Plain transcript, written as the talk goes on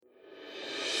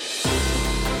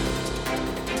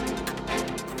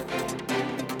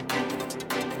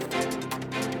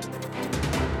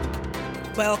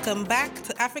Welcome back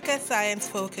to Africa Science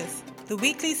Focus, the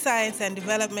weekly science and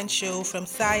development show from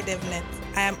SciDevNet.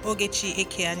 I am Ogechi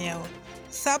Ekeanyao.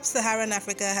 Sub-Saharan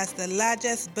Africa has the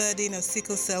largest burden of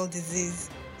sickle cell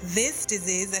disease. This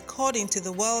disease, according to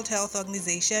the World Health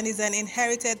Organization, is an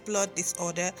inherited blood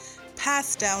disorder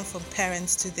passed down from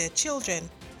parents to their children.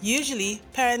 Usually,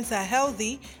 parents are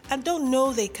healthy and don't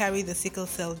know they carry the sickle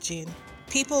cell gene.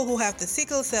 People who have the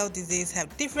sickle cell disease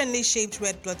have differently shaped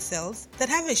red blood cells that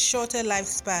have a shorter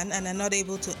lifespan and are not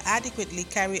able to adequately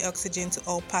carry oxygen to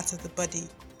all parts of the body.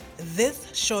 This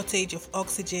shortage of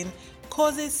oxygen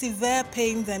causes severe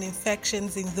pains and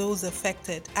infections in those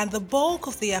affected, and the bulk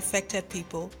of the affected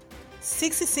people,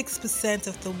 66%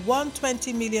 of the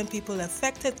 120 million people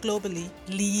affected globally,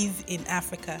 live in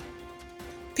Africa.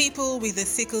 People with the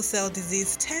sickle cell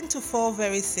disease tend to fall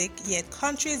very sick, yet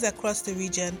countries across the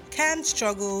region can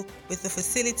struggle with the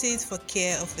facilities for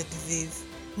care of the disease.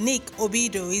 Nick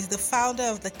Obido is the founder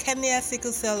of the Kenya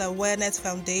Sickle Cell Awareness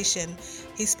Foundation.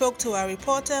 He spoke to our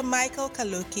reporter Michael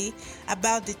Kaloki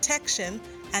about detection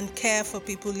and care for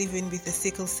people living with the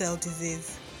sickle cell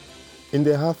disease. In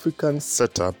the African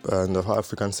setup and the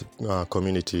African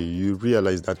community, you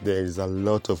realize that there is a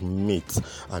lot of myths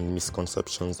and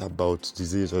misconceptions about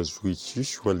diseases, which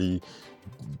usually,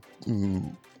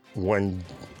 when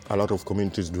a lot of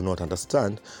communities do not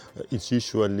understand, it's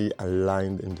usually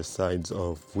aligned in the sides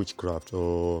of witchcraft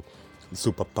or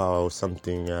superpower or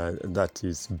something that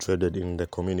is dreaded in the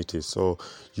community. So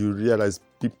you realize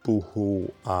people who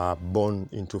are born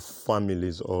into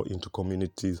families or into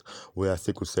communities where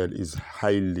sickle cell is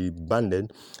highly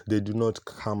banned, they do not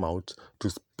come out to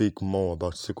speak more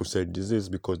about sickle cell disease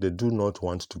because they do not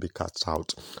want to be cast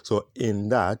out. So in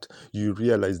that, you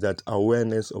realize that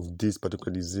awareness of this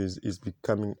particular disease is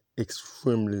becoming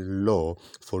extremely low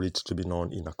for it to be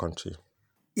known in a country.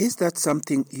 Is that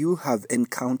something you have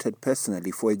encountered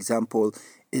personally? For example,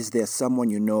 is there someone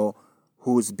you know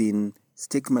who's been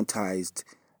stigmatized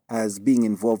as being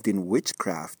involved in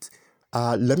witchcraft?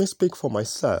 Let me speak for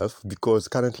myself because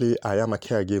currently I am a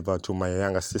caregiver to my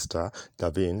younger sister,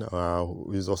 Davin,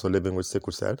 who is also living with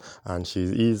sickle cell, and she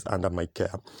is under my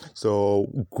care. So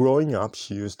growing up,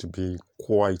 she used to be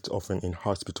quite often in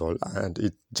hospital, and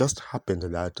it just happened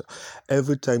that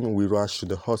every time we rush to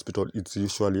the hospital, it's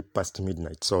usually past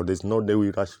midnight. So there's no day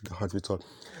we rush to the hospital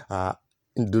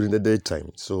during the daytime.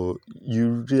 So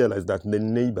you realize that the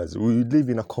neighbors, we live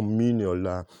in a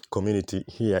communal community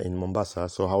here in Mombasa.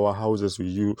 So our houses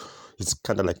it's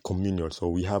kind of like communal. So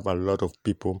we have a lot of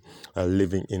people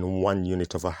living in one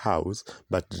unit of a house,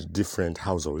 but different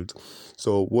households.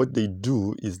 So what they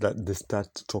do is that they start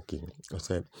talking.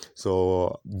 Okay?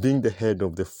 So being the head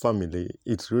of the family,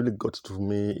 it really got to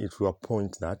me to a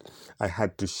point that I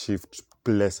had to shift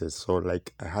places. So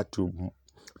like I had to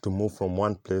move from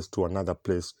one place to another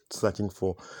place, searching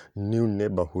for new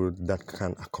neighborhood that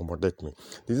can accommodate me.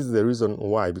 This is the reason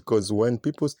why, because when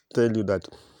people tell you that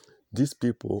these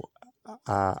people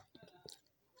are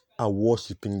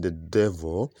worshipping the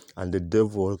devil and the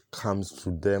devil comes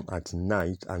to them at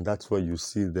night, and that's why you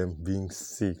see them being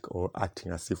sick or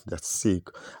acting as if they're sick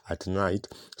at night.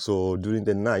 So during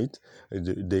the night,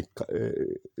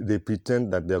 they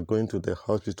pretend that they're going to the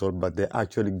hospital, but they're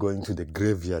actually going to the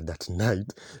graveyard that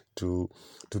night to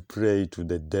pray to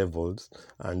the devils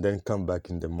and then come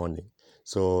back in the morning.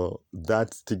 So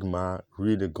that stigma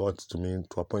really got to me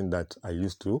to a point that I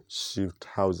used to shift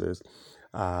houses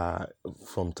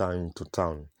from time to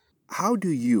town. How do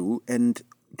you, and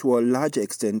to a large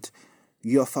extent,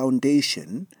 your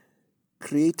foundation,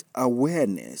 create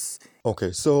awareness?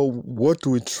 Okay, so what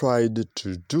we tried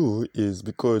to do is,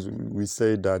 because we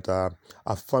say that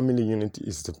a family unit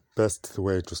is the best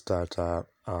way to start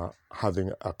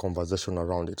having a conversation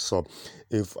around it. So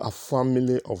if a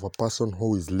family of a person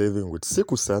who is living with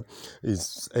sickle cell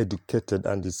is educated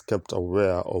and is kept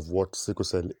aware of what sickle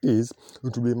cell is,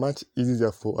 it will be much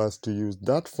easier for us to use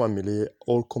that family,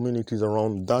 all communities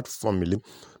around that family,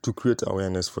 to create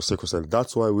awareness for sickle cell.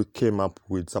 That's why we came up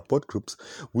with support groups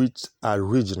which are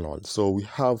regional. So we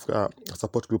have a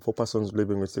support group for persons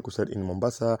living with sickle cell in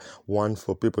Mombasa, one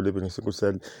for people living with sickle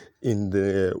cell in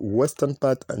the western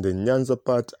part and the Nyanza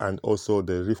part, and also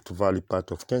the Rift Valley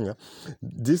part of Kenya.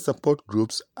 These support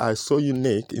groups are so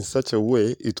unique in such a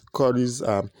way it carries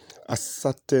a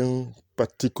certain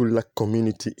particular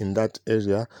community in that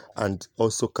area and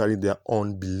also carry their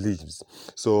own beliefs.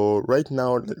 So right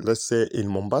now, let's say in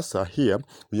Mombasa here,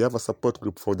 we have a support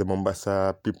group for the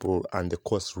Mombasa people and the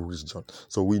Coast region.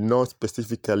 So we know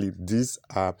specifically these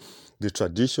are the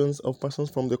traditions of persons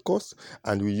from the coast,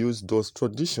 and we use those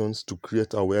traditions to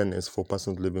create awareness for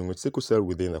persons living with sickle cell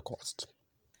within the coast.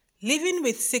 Living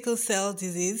with sickle cell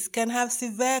disease can have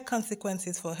severe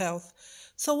consequences for health.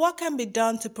 So what can be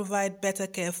done to provide better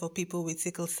care for people with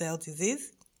sickle cell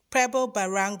disease? Prebo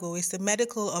Barango is the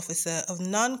medical officer of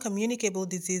non-communicable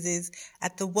diseases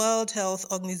at the World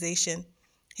Health Organization.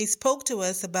 He spoke to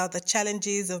us about the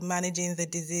challenges of managing the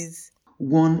disease.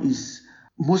 One is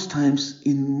most times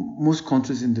in most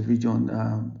countries in the region,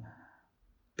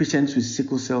 patients with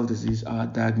sickle cell disease are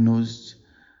diagnosed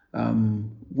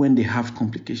when they have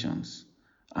complications,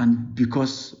 and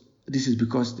because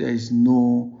there is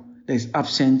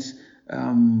absent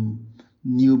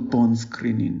newborn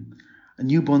screening.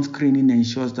 Newborn screening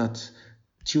ensures that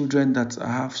children that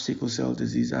have sickle cell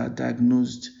disease are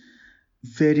diagnosed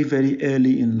very, very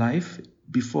early in life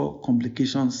before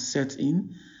complications set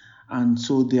in, and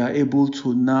so they are able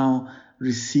to now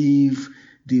receive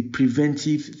the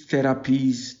preventive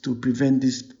therapies to prevent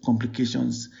these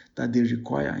complications that they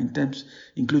require,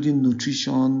 including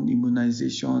nutrition,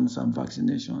 immunizations, and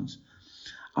vaccinations,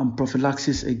 and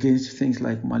prophylaxis against things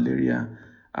like malaria.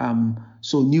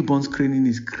 So newborn screening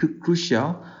is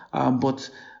crucial, but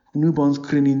newborn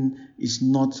screening is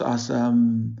not as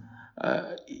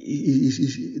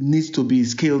it needs to be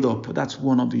scaled up. That's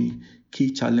one of the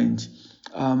key challenge.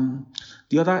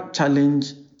 The other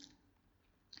challenge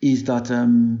is that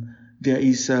there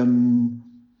is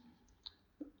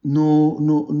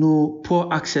no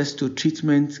poor access to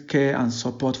treatment, care, and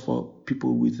support for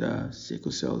people with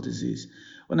sickle cell disease.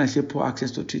 When I say poor access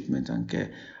to treatment and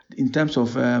care, in terms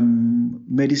of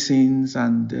medicines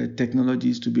and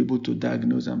technologies to be able to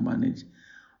diagnose and manage,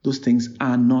 those things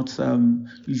are not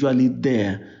usually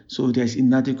there. So there's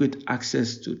inadequate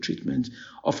access to treatment.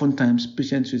 Oftentimes,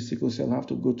 patients with sickle cell have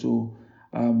to go to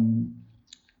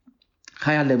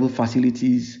higher level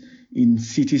facilities in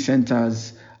city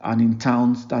centers and in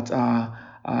towns that are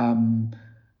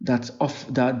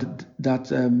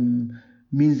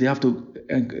means they have to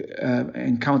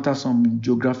encounter some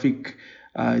geographic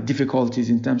difficulties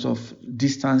in terms of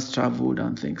distance traveled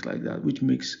and things like that, which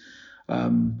makes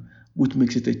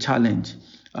it a challenge.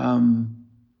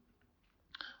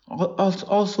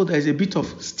 Also, there is a bit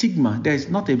of stigma. There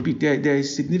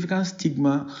is significant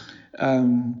stigma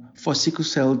for sickle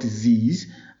cell disease.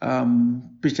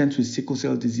 Patients with sickle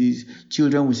cell disease,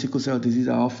 children with sickle cell disease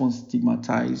are often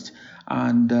stigmatized,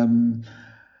 and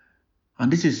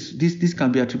this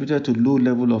can be attributed to low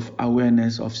level of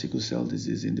awareness of sickle cell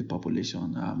disease in the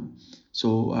population.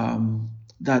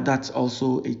 That's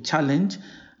also a challenge.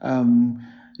 There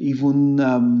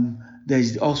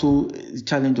is also a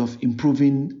challenge of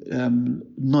improving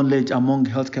knowledge among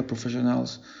healthcare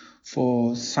professionals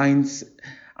for signs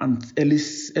and early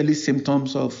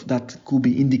symptoms of that could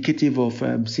be indicative of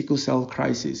sickle cell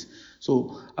crisis.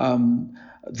 So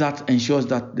that ensures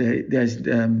that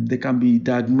they can be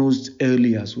diagnosed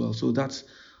early as well. So that's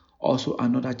also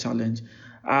another challenge.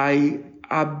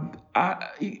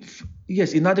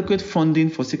 Yes, inadequate funding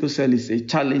for sickle cell is a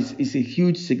challenge. It's a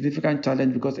huge, significant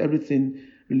challenge because everything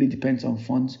really depends on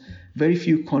funds. Very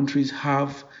few countries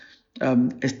have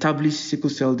established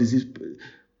sickle cell disease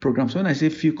programs. When I say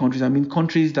few countries, I mean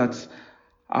countries that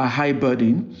are high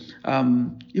burden.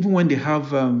 Even when they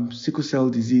have sickle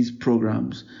cell disease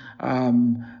programs,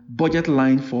 budget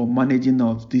line for managing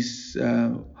of this,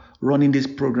 running these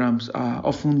programs are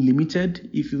often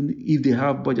limited if they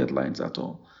have budget lines at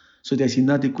all. So there's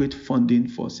inadequate funding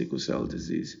for sickle cell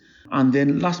disease. And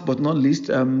then last but not least,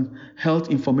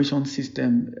 health information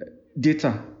system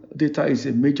data. Data is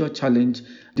a major challenge.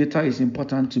 Data is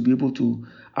important to be able to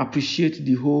appreciate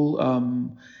the whole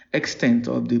extent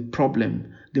of the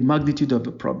problem, the magnitude of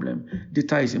the problem.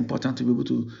 Data is important to be able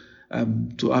to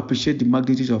appreciate the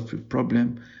magnitude of the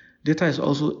problem. Data is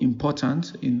also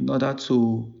important in order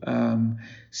to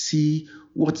see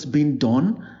what's being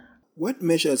done. What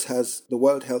measures has the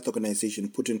World Health Organization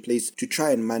put in place to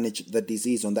try and manage the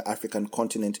disease on the African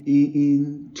continent?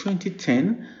 In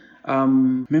 2010,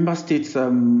 member states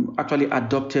actually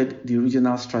adopted the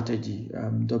regional strategy.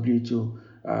 WHO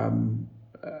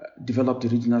developed the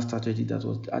regional strategy that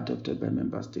was adopted by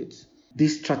member states.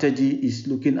 This strategy is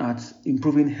looking at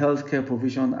improving healthcare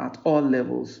provision at all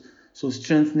levels, so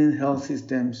strengthening health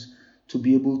systems to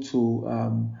be able to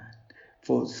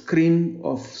for screening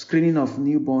of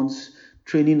newborns,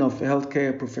 training of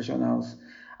healthcare professionals,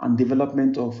 and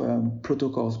development of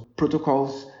protocols.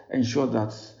 Protocols ensure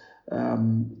that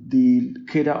the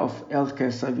cadre of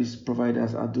healthcare service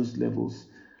providers at those levels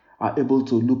are able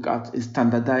to look at a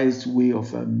standardized way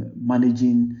of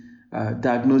managing,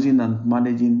 diagnosing and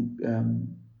managing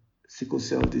sickle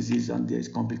cell disease and their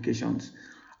complications,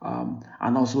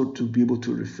 and also to be able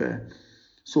to refer.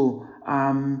 So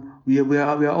we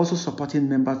are also supporting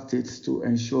member states to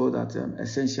ensure that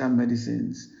essential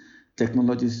medicines,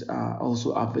 technologies are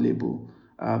also available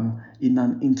in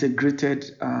an integrated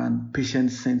and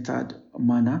patient-centered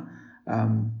manner.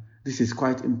 This is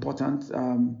quite important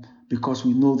because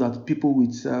we know that people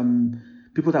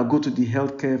that go to the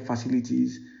healthcare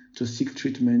facilities to seek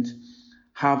treatment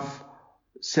have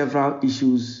several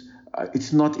issues.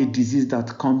 It's not a disease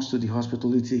that comes to the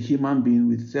hospital. It's a human being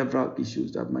with several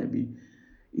issues that might be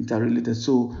interrelated.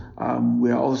 So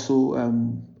we are also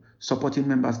supporting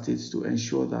member states to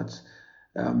ensure that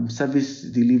service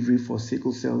delivery for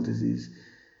sickle cell disease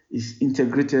is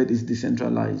integrated, is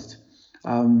decentralized.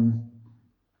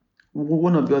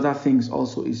 One of the other things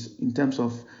also is in terms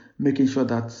of making sure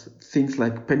that things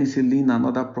like penicillin and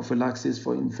other prophylaxis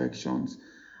for infections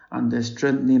and the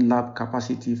strengthening lab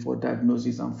capacity for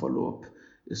diagnosis and follow-up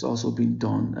is also being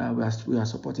done. We are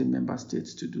supporting member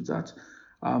states to do that.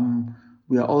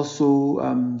 We are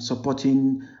also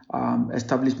supporting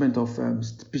establishment of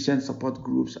patient support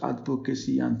groups,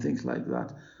 advocacy, and things like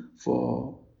that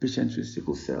for patients with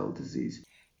sickle cell disease.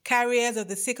 Carriers of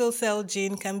the sickle cell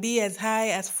gene can be as high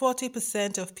as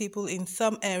 40% of people in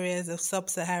some areas of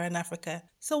sub-Saharan Africa.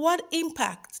 So what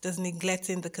impact does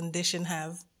neglecting the condition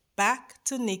have? Back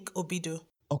to Nick Obido.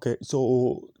 Okay,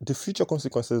 so the future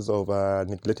consequences of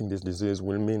neglecting this disease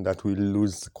will mean that we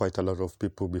lose quite a lot of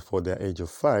people before the age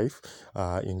of 5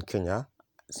 in Kenya.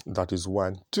 That is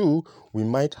one. 2, we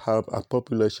might have a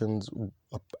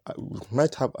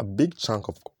big chunk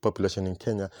of population in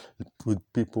Kenya with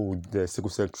people with the sickle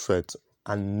cell trait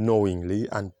unknowingly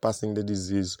and passing the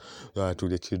disease to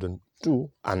the children too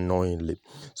unknowingly.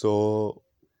 So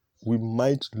we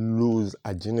might lose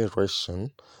a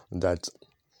generation that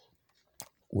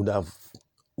would have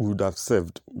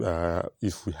saved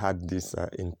if we had this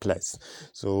in place.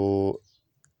 So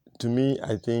to me,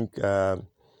 I think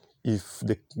if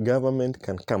the government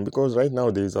can come, because right now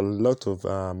there is a lot of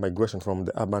migration from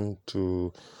the urban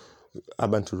to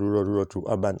rural, rural to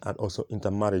urban, and also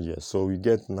intermarriages. So we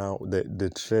get now the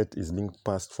trait is being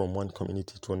passed from one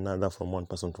community to another, from one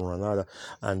person to another,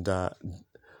 and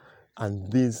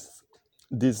this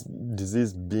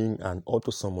disease being an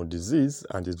autosomal disease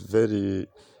and it's very,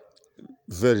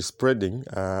 very spreading,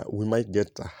 we might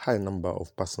get a high number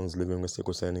of persons living with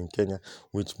sickle cell in Kenya,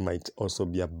 which might also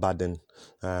be a burden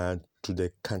to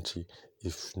the country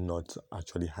if not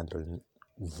actually handled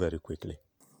very quickly.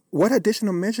 What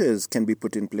additional measures can be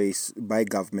put in place by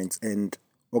governments and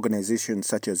organizations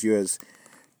such as yours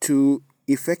to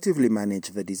effectively manage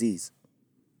the disease?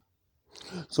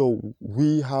 So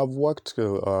we have worked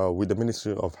with the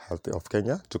Ministry of Health of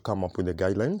Kenya to come up with the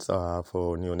guidelines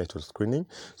for neonatal screening.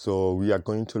 So we are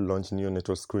going to launch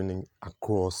neonatal screening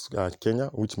across Kenya,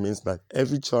 which means that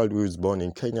every child who is born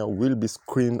in Kenya will be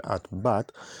screened at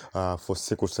birth for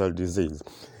sickle cell disease.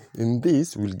 In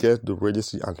this, we'll get the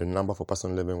registry and the number for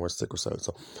person living with sickle cell.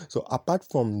 So apart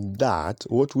from that,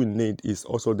 what we need is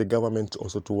also the government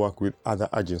also to work with other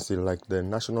agencies like the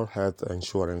National Health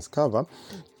Insurance Cover.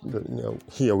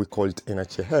 Here we call it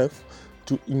NHIF,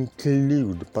 to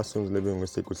include persons living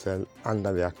with sickle cell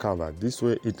under their cover. This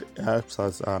way, it helps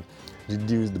us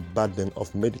reduce the burden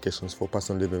of medication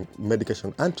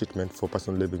and treatment for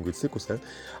persons living with sickle cell,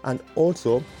 and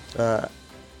also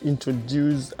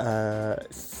introduce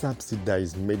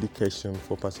subsidized medication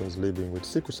for persons living with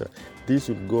sickle cell. This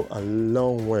would go a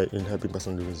long way in helping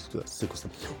persons living with sickle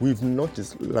cell. We've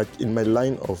noticed, like in my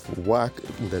line of work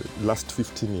in the last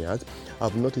 15 years,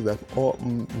 I've noticed that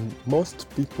most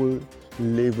people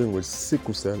living with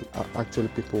sickle cell are actually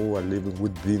people who are living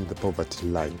within the poverty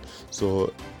line.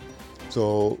 So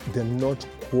they're not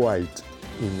quite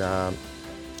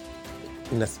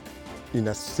in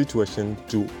a situation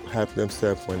to help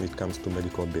themselves when it comes to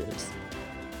medical bills.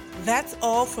 That's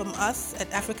all from us at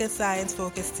Africa Science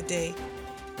Focus today.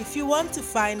 If you want to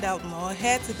find out more,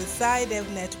 head to the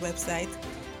SciDevNet website.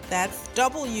 That's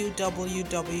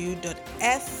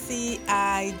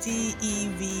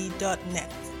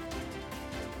www.scidev.net.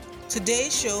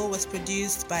 Today's show was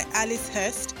produced by Alice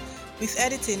Hurst, with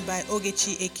editing by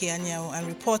Ogechi Ekeanyao and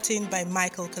reporting by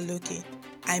Michael Kaluki.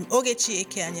 I'm Ogechi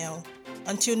Ekeanyao.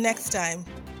 Until next time,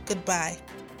 goodbye.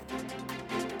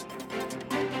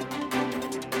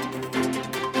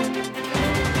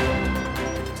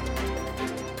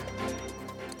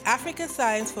 Africa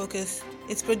Science Focus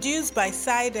is produced by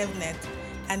SciDevNet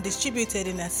and distributed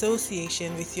in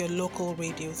association with your local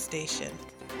radio station.